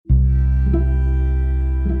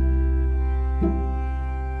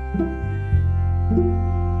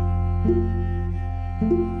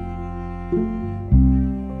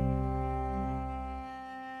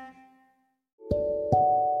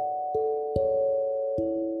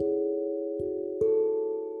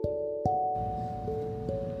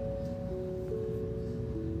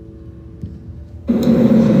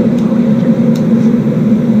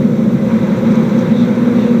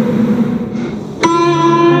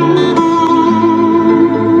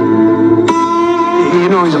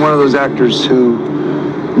know, he's one of those actors who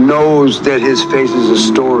knows that his face is a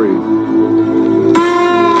story.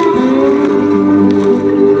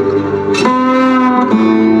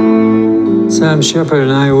 Sam Shepard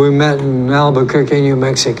and I, we met in Albuquerque, New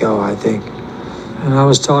Mexico, I think. And I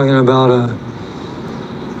was talking about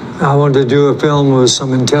I wanted to do a film with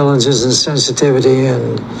some intelligence and sensitivity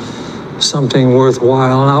and something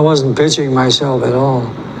worthwhile. And I wasn't pitching myself at all.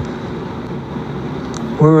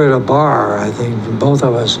 We were at a bar, I think, both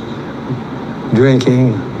of us,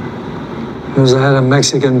 drinking. Because I had a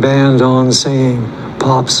Mexican band on singing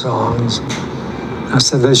pop songs. I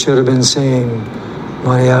said they should have been singing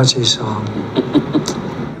mariachi song.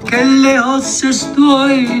 Que lejos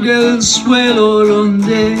estoy del suelo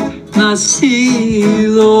donde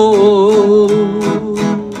nacido.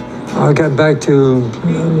 I got back to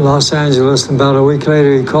Los Angeles, and about a week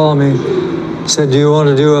later he called me, said, do you want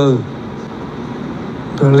to do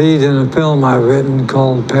the lead in a film I've written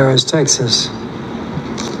called Paris, Texas?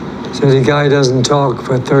 Said the guy doesn't talk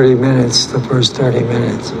for 30 minutes, the first 30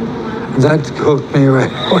 minutes. That hooked me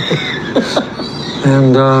right away.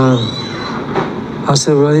 And I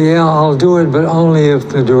said, well, yeah, I'll do it, but only if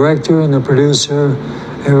the director and the producer,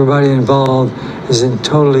 everybody involved, is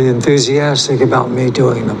totally enthusiastic about me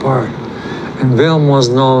doing the part. And Vilm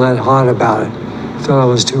wasn't all that hot about it. He thought I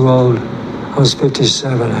was too old. I was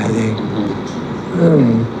 57, I think.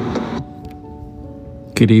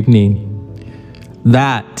 Good evening.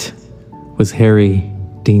 That was Harry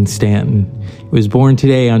Dean Stanton. He was born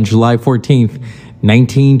today on July 14th,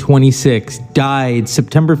 1926, died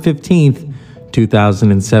September 15th,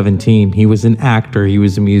 2017. He was an actor, he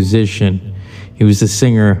was a musician, he was a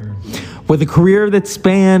singer with a career that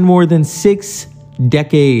spanned more than 6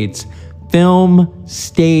 decades. Film,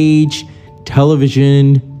 stage,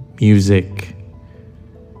 television, music.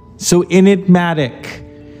 So enigmatic,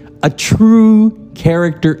 a true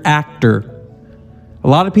character actor. A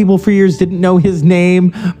lot of people for years didn't know his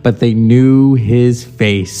name, but they knew his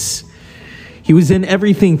face. He was in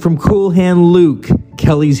everything from Cool Hand Luke,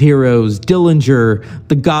 Kelly's Heroes, Dillinger,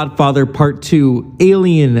 The Godfather Part 2,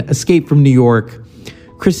 Alien, Escape from New York,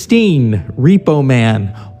 Christine, Repo Man,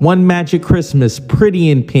 One Magic Christmas,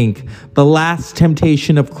 Pretty in Pink, The Last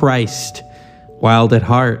Temptation of Christ, Wild at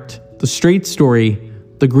Heart, The Straight Story,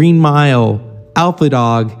 The Green Mile, Alpha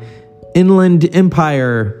Dog, Inland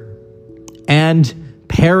Empire, and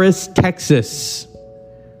Paris, Texas,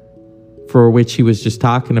 for which he was just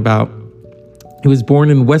talking about. He was born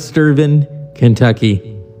in West Irvine, Kentucky.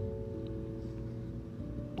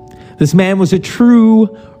 This man was a true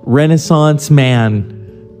Renaissance man.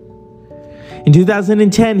 In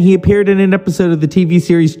 2010, he appeared in an episode of the TV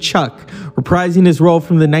series Chuck, reprising his role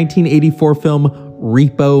from the 1984 film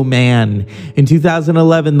Repo Man. In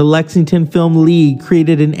 2011, the Lexington Film League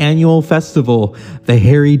created an annual festival, the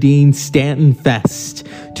Harry Dean Stanton Fest,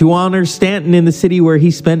 to honor Stanton in the city where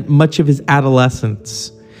he spent much of his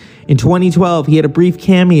adolescence. In 2012, he had a brief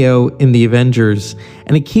cameo in The Avengers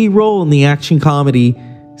and a key role in the action comedy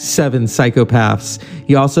Seven Psychopaths.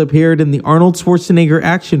 He also appeared in the Arnold Schwarzenegger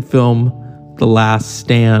action film The Last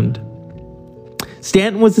Stand.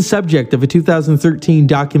 Stanton was the subject of a 2013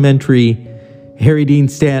 documentary, Harry Dean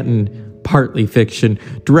Stanton, partly fiction,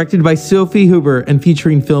 directed by Sophie Huber and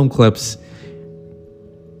featuring film clips.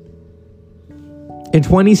 In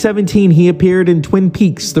 2017, he appeared in Twin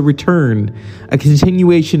Peaks: The Return, a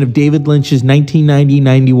continuation of David Lynch's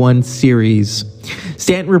 1990-91 series.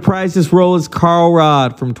 Stanton reprised his role as Carl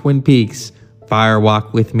Rodd from Twin Peaks: Fire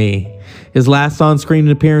Walk with Me. His last on-screen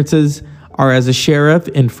appearances are as a sheriff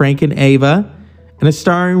in Frank and Ava, and a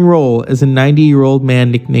starring role as a 90-year-old man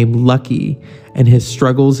nicknamed Lucky and his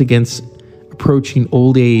struggles against approaching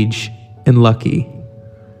old age in Lucky.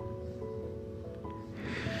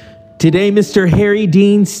 Today, Mr. Harry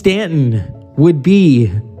Dean Stanton would be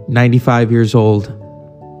 95 years old.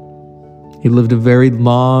 He lived a very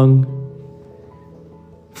long,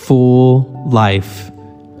 full life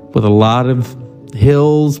with a lot of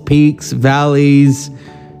hills, peaks, valleys,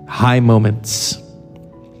 high moments.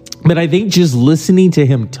 But I think just listening to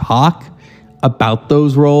him talk about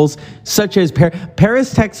those roles, such as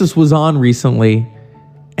Paris, Texas was on recently,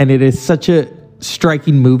 and it is such a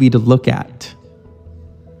striking movie to look at.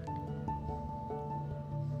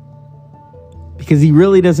 Because he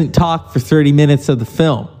really doesn't talk for 30 minutes of the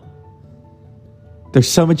film. There's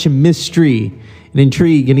so much mystery and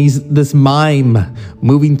intrigue, and he's this mime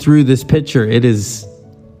moving through this picture. It is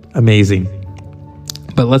amazing.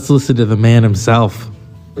 But let's listen to the man himself.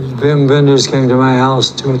 Wim Wenders came to my house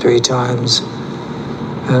 2 or 3 times,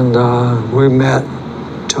 and we met,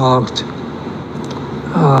 talked.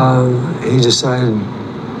 He decided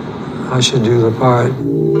I should do the part.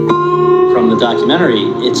 From the documentary,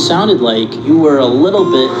 it sounded like you were a little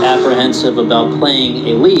bit apprehensive about playing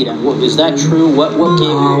a lead. Is that true? What gave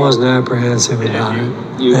you? I wasn't apprehensive about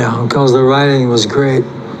it. Yeah, because the writing was great.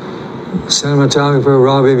 Cinematographer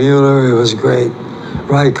Robbie Mueller, it was great.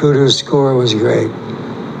 Ry Cooder's score was great.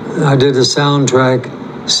 I did the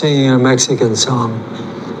soundtrack singing a Mexican song,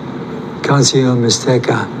 Canción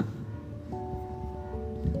Mixteca.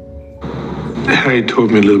 Harry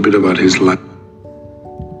told me a little bit about his life.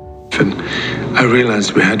 And I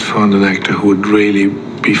realized we had found an actor who would really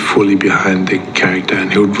be fully behind the character,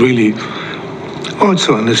 and he would really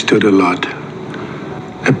also understood a lot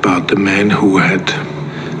about the man who had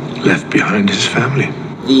left behind his family.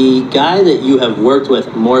 The guy that you have worked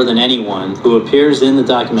with more than anyone who appears in the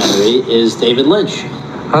documentary is David Lynch.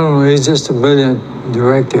 I don't know, he's just a brilliant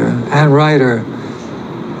director and writer.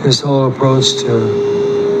 His whole approach to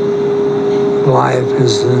life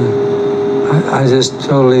is, I just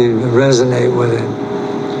totally resonate with it.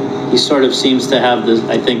 He sort of seems to have,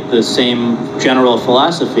 I think, the same general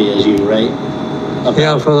philosophy as you, right?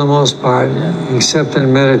 Yeah, for the most part, except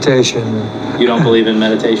in meditation. You don't believe in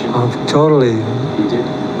meditation? Totally. You do?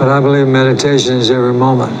 But I believe meditation is every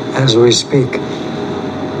moment as we speak.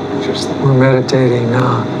 Interesting. We're meditating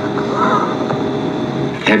now.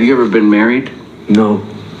 Have you ever been married? No.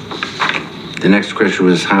 The next question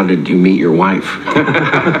was, how did you meet your wife?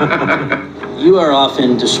 You are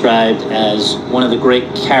often described as one of the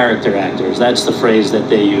great character actors. That's the phrase that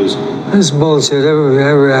they use. That's bullshit.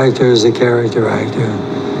 Every actor is a character actor.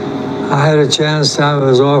 I had a chance, I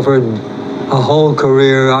was offered a whole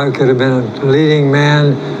career. I could have been a leading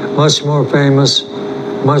man, much more famous,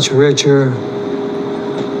 much richer,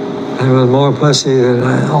 and with more pussy than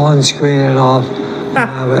on screen and off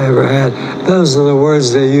I've ever had. Those are the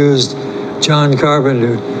words they used. John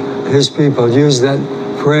Carpenter, his people used that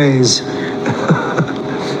phrase.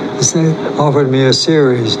 They offered me a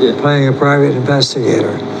series playing a private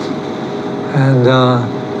investigator. And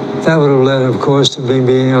that would have led, of course, to me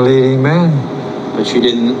being a leading man. But you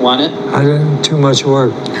didn't want it? I didn't, too much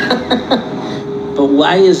work. But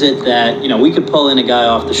why is it that, we could pull in a guy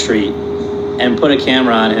off the street and put a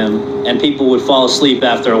camera on him and people would fall asleep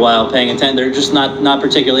after a while paying attention? They're just not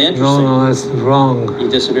particularly interested. No, that's wrong. You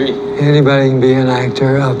disagree? Anybody can be an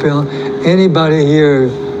actor, a film. Anybody here,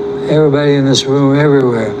 everybody in this room,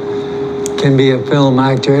 everywhere, can be a film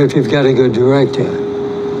actor if you've got a good director.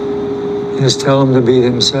 Just tell them to be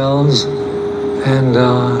themselves, and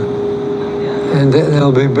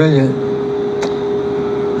they'll be brilliant.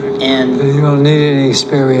 And you don't need any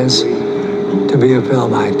experience to be a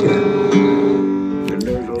film actor.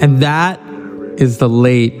 And that is the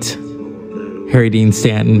late Harry Dean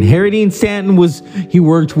Stanton. Harry Dean Stanton he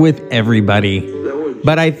worked with everybody,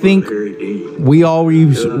 but I think we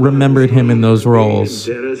always remembered him in those roles.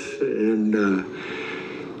 And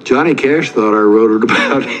Johnny Cash thought I wrote it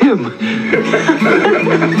about him.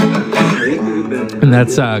 And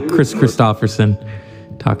that's Chris Christopherson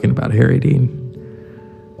talking about Harry Dean.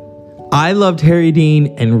 I loved Harry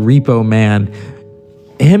Dean and Repo Man.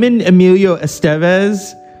 Him and Emilio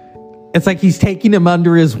Estevez, it's like he's taking him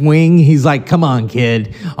under his wing. He's like, come on,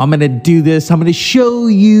 kid. I'm going to do this. I'm going to show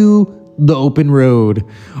you the open road.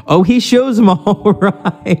 Oh, he shows him all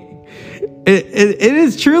right. It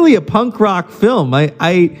is truly a punk rock film.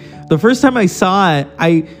 The first time I saw it,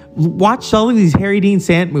 I watched all of these Harry Dean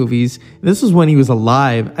Stanton movies. This was when he was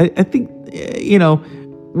alive. I think,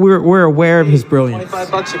 we're aware of his brilliance.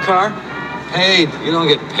 $25 a car? Paid. You don't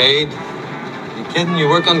get paid. You kidding? You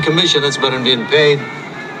work on commission. That's better than being paid.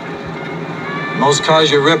 Most cars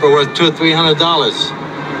you rip are worth $200 or $300.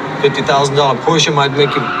 $50,000 Porsche might make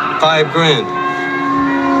you $5,000.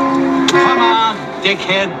 Come on,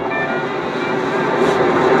 dickhead.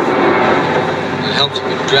 It helps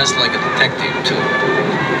me dress like a detective, too.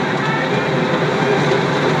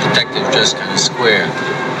 Detective dress kind of square.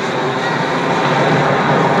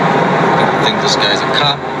 People think this guy's a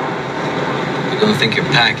cop. You're gonna think you're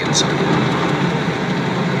packing something.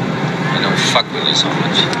 I don't fuck with you so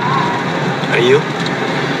much. Are you?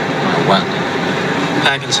 What?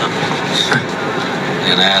 Packing something.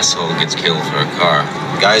 An asshole gets killed for a car.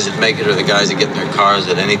 Guys that make it are the guys that get in their cars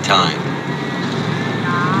at any time.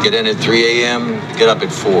 Get in at 3 a.m., get up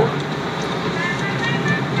at 4.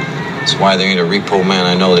 That's why there ain't a repo man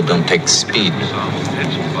I know that don't take speed.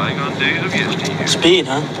 Speed,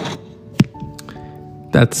 huh?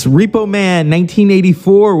 That's Repo Man,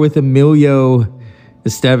 1984 with Emilio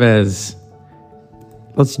Estevez.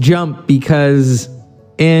 Let's jump because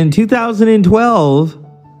in 2012,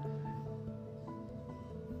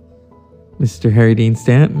 Mr. Harry Dean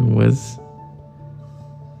Stanton was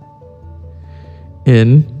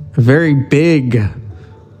in a very big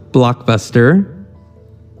blockbuster.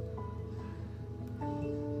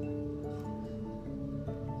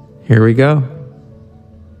 Here we go.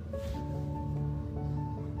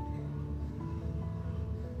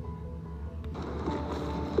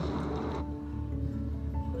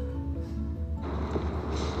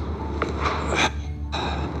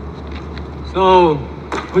 So,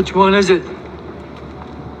 which one is it?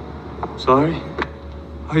 Sorry?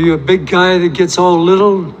 Are you a big guy that gets all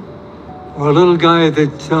little? Or a little guy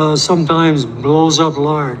that sometimes blows up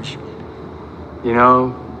large? You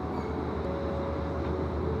know,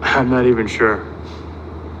 I'm not even sure.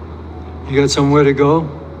 You got somewhere to go?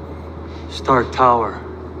 Stark Tower.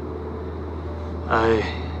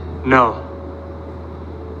 No.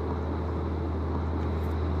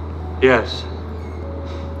 Yes.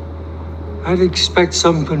 I'd expect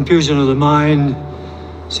some confusion of the mind,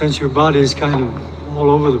 since your body's kind of all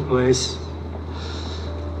over the place.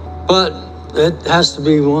 But it has to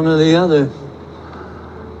be one or the other.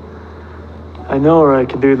 I know where I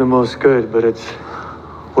can do the most good, but it's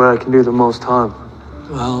where I can do the most harm.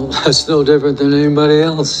 Well, that's no different than anybody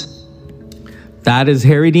else. That is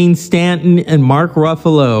Harry Dean Stanton and Mark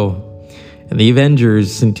Ruffalo in The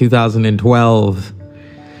Avengers in 2012.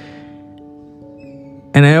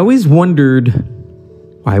 And I always wondered,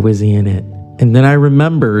 why was he in it? And then I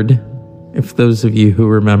remembered, if those of you who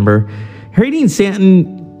remember, Harry Dean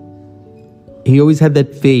Stanton, he always had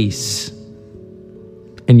that face.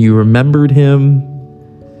 And you remembered him.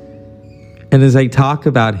 And as I talk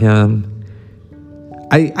about him,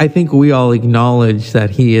 I think we all acknowledge that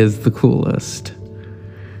he is the coolest.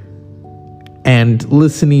 And I was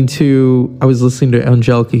listening to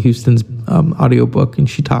Angelica Houston's audiobook, and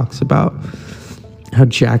she talks about how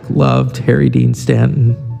Jack loved Harry Dean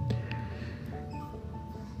Stanton.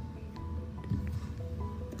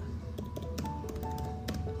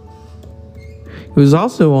 He was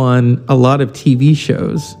also on a lot of TV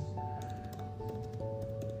shows.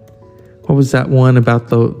 What was that one about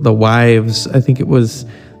the wives? I think it was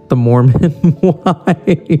the Mormon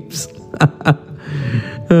wives.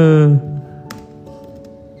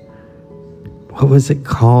 What was it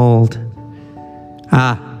called?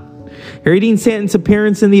 Harry Dean Stanton's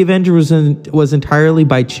appearance in The Avengers was entirely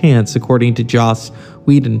by chance, according to Joss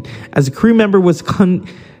Whedon, as a crew member was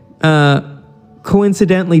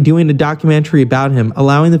coincidentally doing a documentary about him,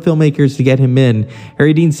 allowing the filmmakers to get him in.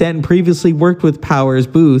 Harry Dean Stanton previously worked with Powers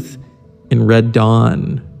Booth in Red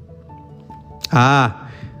Dawn.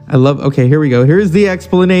 Okay, here we go. Here's the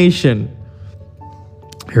explanation.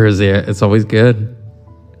 It's always good.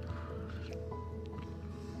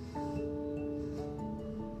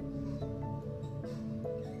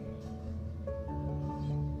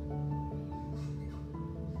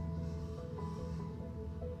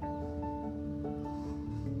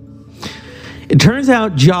 It turns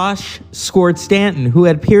out Josh scored Stanton, who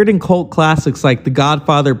had appeared in cult classics like The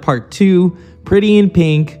Godfather Part 2, Pretty in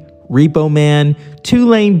Pink, Repo Man,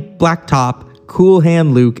 Two-Lane Blacktop, Cool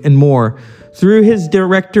Hand Luke, and more. Through his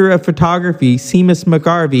director of photography, Seamus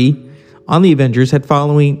McGarvey, on The Avengers, had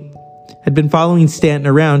been following Stanton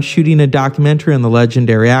around, shooting a documentary on the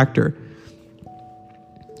legendary actor.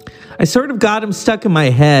 I sort of got him stuck in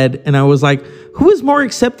my head, and I was like, who is more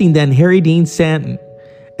accepting than Harry Dean Stanton?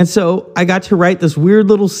 And so I got to write this weird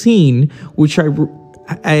little scene, which I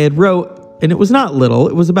had wrote, and it was not little.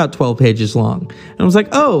 It was about 12 pages long. And I was like,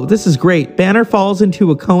 oh, this is great. Banner falls into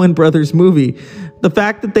a Coen Brothers movie. The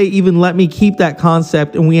fact that they even let me keep that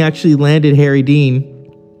concept and we actually landed Harry Dean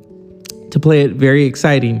to play it, very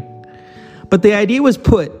exciting. But the idea was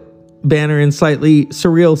put Banner in slightly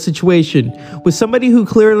surreal situation with somebody who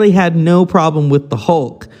clearly had no problem with the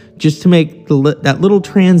Hulk, just to make that little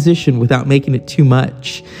transition without making it too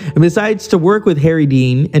much. And besides, to work with Harry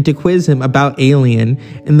Dean and to quiz him about Alien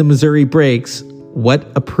and the Missouri Breaks, what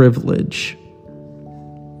a privilege.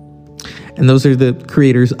 And those are the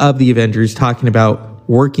creators of The Avengers talking about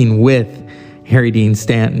working with Harry Dean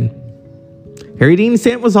Stanton. Harry Dean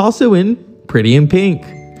Stanton was also in Pretty in Pink.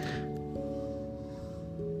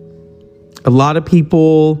 A lot of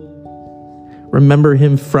people remember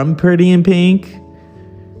him from Pretty in Pink.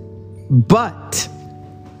 But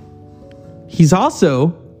he's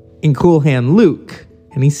also in Cool Hand Luke,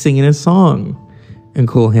 and he's singing a song in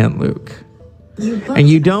Cool Hand Luke. And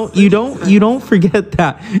you don't forget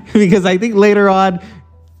that, because I think later on,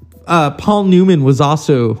 Paul Newman was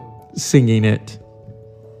also singing it.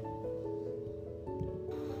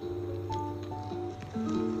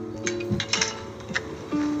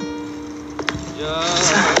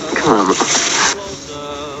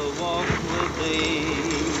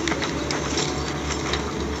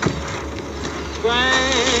 Come on.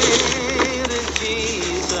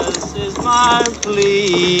 my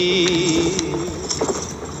plea.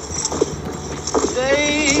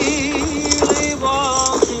 Daily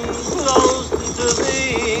walking closely to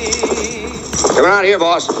thee. Come out here,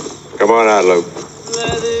 boss. Come on out, Luke.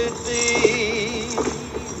 Let it be,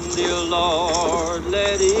 dear Lord,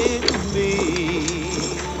 let it be.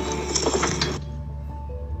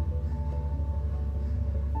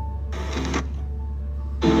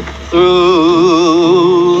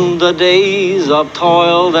 Through the days of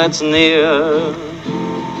toil that's near,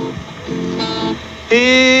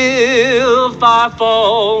 if I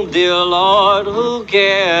fall, dear Lord, who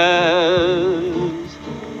cares?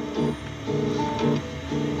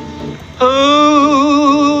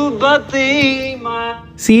 Who but thee, my...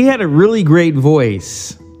 See, he had a really great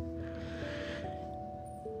voice.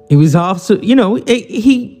 He was also, what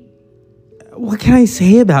can I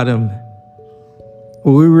say about him?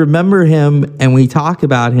 We remember him and we talk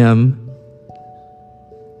about him.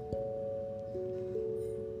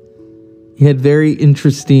 He had very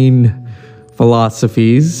interesting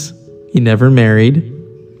philosophies. He never married.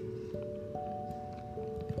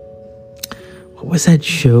 What was that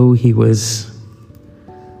show he was?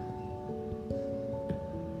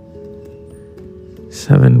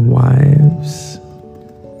 7 Wives.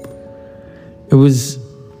 It was,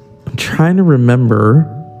 I'm trying to remember,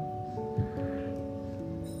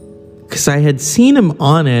 because I had seen him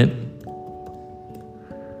on it.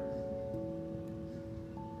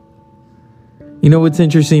 You know what's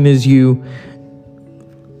interesting is you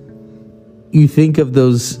think of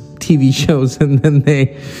those TV shows and then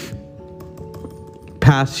they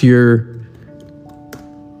pass your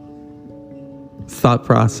thought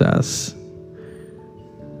process.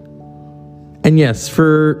 And yes,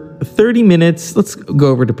 for 30 minutes, let's go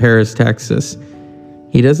over to Paris, Texas.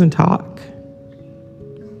 He doesn't talk.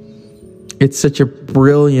 It's such a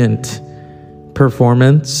brilliant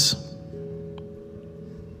performance.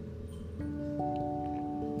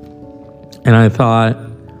 And I thought,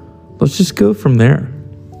 let's just go from there.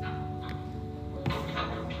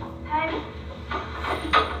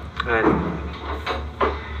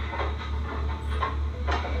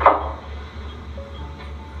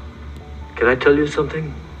 Can I tell you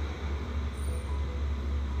something?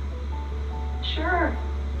 Sure.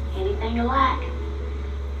 Anything you like.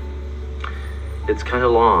 It's kind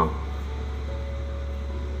of long.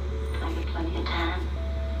 I'll get plenty of time.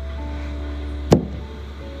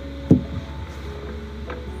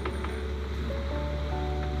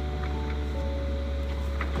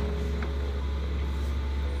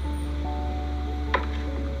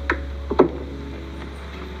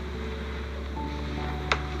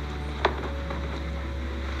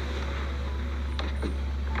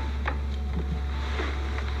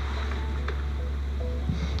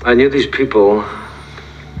 I knew these people.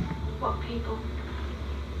 What people?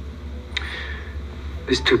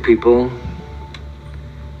 These two people.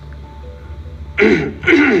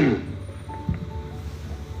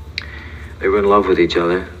 They were in love with each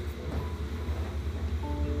other.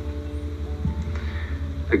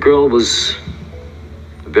 The girl was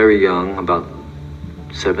very young, about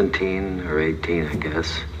 17 or 18, I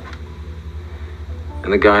guess.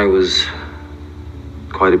 And the guy was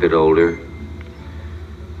quite a bit older.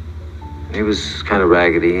 He was kind of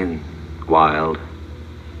raggedy and wild.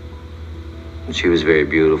 And she was very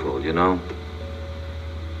beautiful, you know?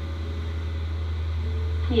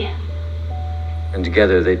 Yeah. And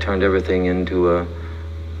together they turned everything into a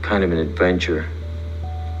kind of an adventure.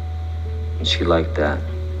 And she liked that.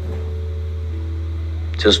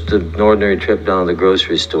 Just an ordinary trip down to the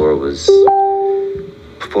grocery store was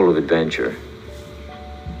full of adventure.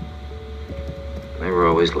 They were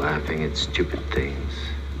always laughing at stupid things.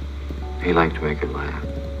 He liked to make her laugh.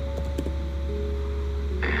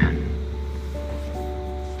 And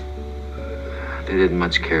they didn't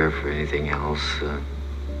much care for anything else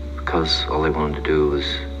because all they wanted to do was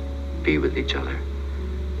be with each other.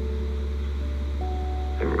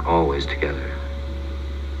 They were always together.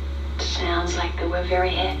 Sounds like they were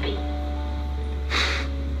very happy.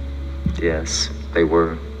 Yes, they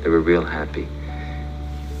were. They were real happy.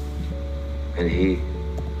 And he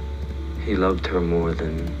loved her more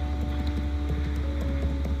than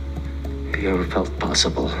he ever felt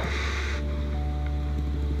possible.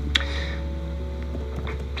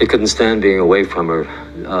 He couldn't stand being away from her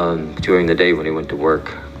during the day when he went to work.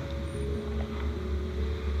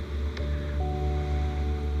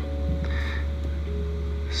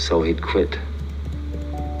 So he'd quit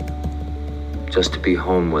just to be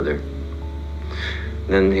home with her.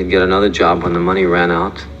 Then he'd get another job when the money ran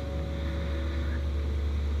out.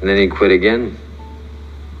 And then he'd quit again.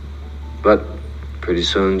 But pretty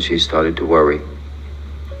soon she started to worry.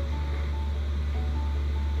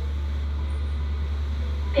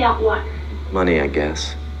 About what? Money, I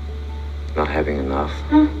guess. Not having enough.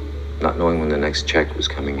 Not knowing when the next check was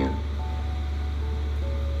coming in.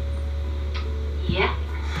 Yeah,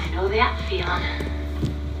 I know that feeling.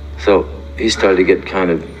 So he started to get kind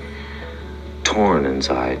of torn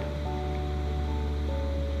inside.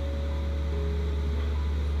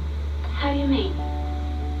 How do you mean?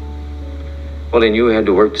 Well, he knew he had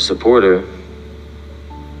to work to support her,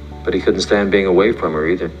 but he couldn't stand being away from her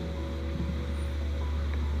either.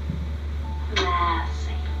 I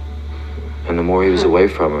see. And the more he was away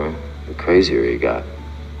from her, the crazier he got.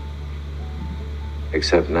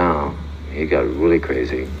 Except now, he got really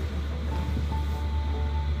crazy.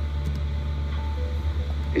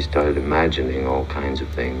 He started imagining all kinds of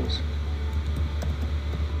things.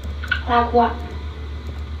 Like what?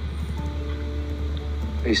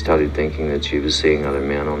 He started thinking that she was seeing other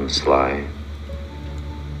men on the sly.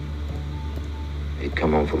 He'd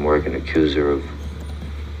come home from work and accuse her of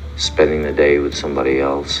spending the day with somebody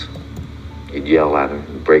else. He'd yell at her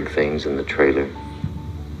and break things in the trailer.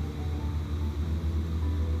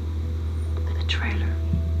 The trailer.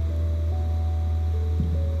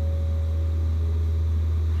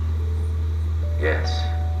 Yes.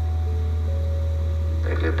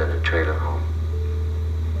 They lived in a trailer home.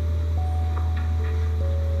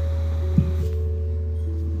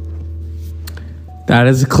 That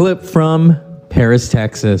is a clip from Paris,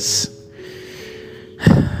 Texas.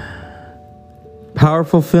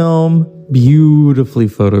 Powerful film, beautifully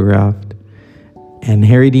photographed. And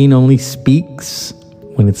Harry Dean only speaks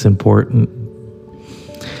when it's important.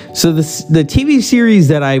 So the TV series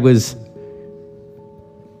that I was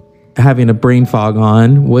having a brain fog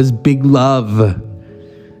on was Big Love.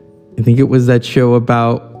 I think it was that show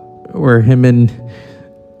about where him and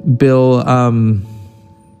Bill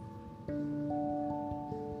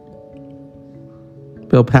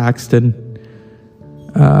Paxton,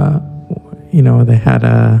 they had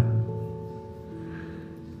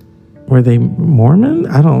were they Mormon?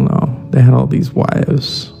 I don't know. They had all these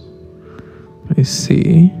wives. Let me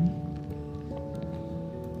see.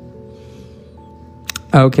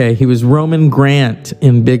 Okay, he was Roman Grant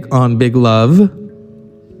in Big Love.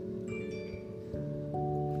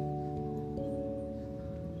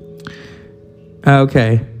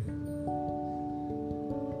 Okay.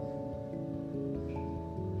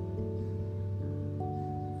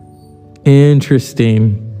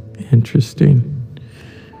 Interesting.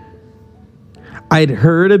 I'd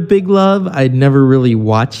heard of Big Love. I'd never really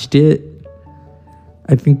watched it.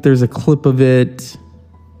 I think there's a clip of it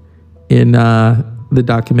in the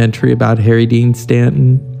documentary about Harry Dean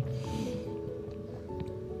Stanton.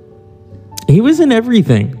 He was in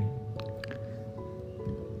everything.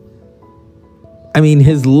 I mean,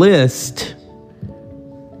 his list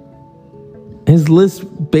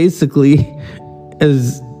basically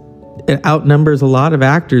it outnumbers a lot of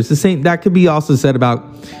actors. The same that could be also said about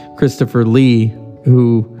Christopher Lee,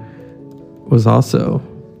 who was also.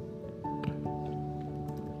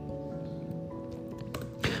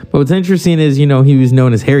 But what's interesting is, he was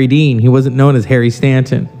known as Harry Dean. He wasn't known as Harry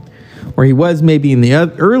Stanton, or he was maybe in the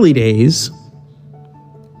early days.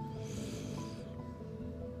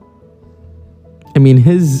 I mean,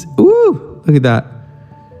 look at that.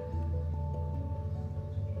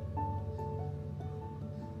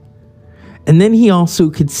 And then he also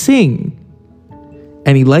could sing.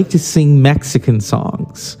 And he liked to sing Mexican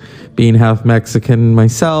songs. Being half Mexican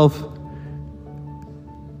myself,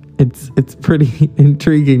 it's pretty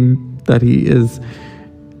intriguing that he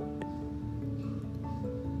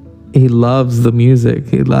loves the music.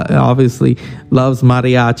 He obviously loves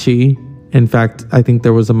mariachi. In fact, I think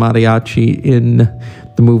there was a mariachi in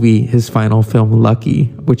the movie, his final film, Lucky,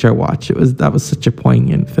 which I watched. That was such a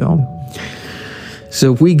poignant film.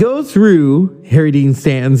 So if we go through Harry Dean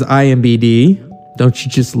Stanton's IMDb, don't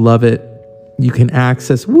you just love it? You can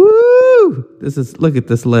access, look at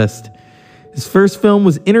this list. His first film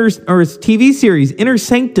was his TV series, Inner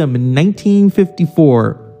Sanctum, in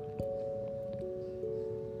 1954.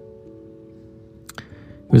 It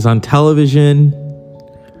was on television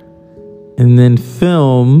and then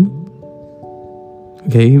film.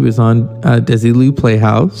 Okay, he was on Desilu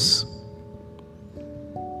Playhouse.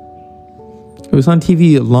 It was on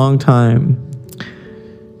TV a long time.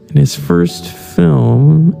 And his first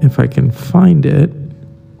film, if I can find it,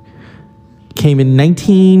 came in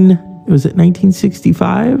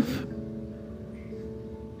 1965?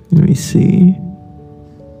 Let me see.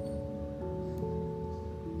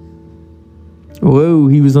 Whoa,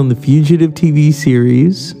 he was on the Fugitive TV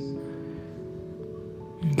series.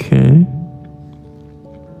 Okay.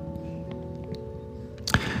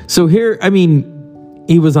 So here, I mean,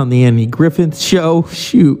 He was on the Andy Griffith Show.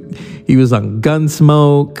 Shoot. He was on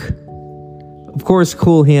Gunsmoke. Of course,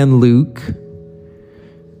 Cool Hand Luke.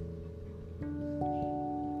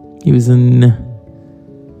 He was in...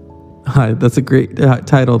 that's a great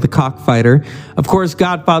title. The Cockfighter. Of course,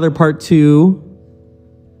 Godfather Part 2.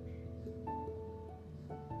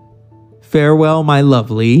 Farewell, My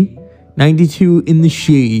Lovely. 92 in the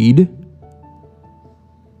Shade.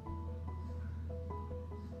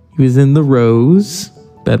 He was in The Rose.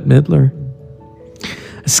 Bette Midler.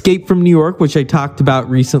 Escape from New York, which I talked about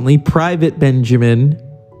recently. Private Benjamin.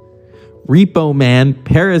 Repo Man.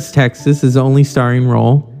 Paris, Texas, his only starring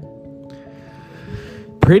role.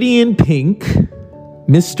 Pretty in Pink.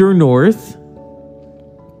 Mr. North.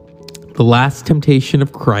 The Last Temptation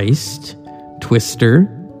of Christ. Twister.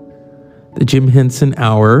 The Jim Henson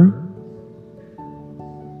Hour.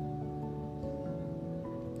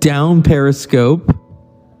 Down Periscope.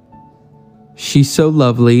 She's So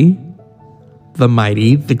Lovely. The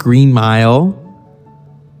Mighty. The Green Mile.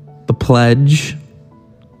 The Pledge.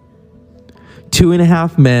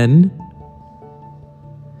 2.5 Men.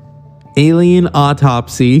 Alien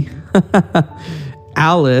Autopsy.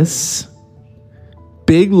 Alice.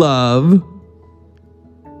 Big Love.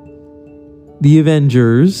 The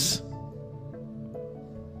Avengers.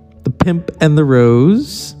 The Pimp and the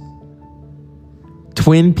Rose.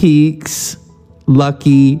 Twin Peaks.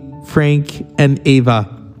 Lucky. Frank and Ava.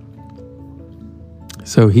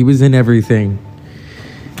 So he was in everything.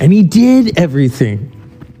 And he did everything.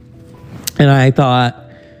 And I thought,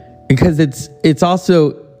 because it's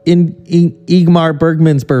also in Ingmar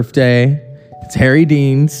Bergman's birthday, it's Harry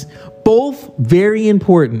Dean's, both very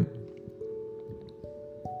important.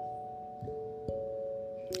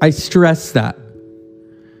 I stress that.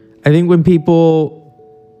 I think when people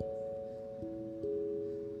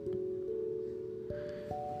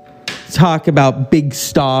talk about big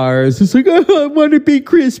stars, it's like, oh, I want to be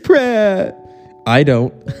Chris Pratt. I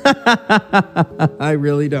don't. I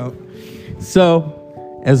really don't.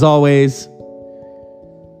 So, as always,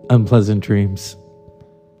 unpleasant dreams.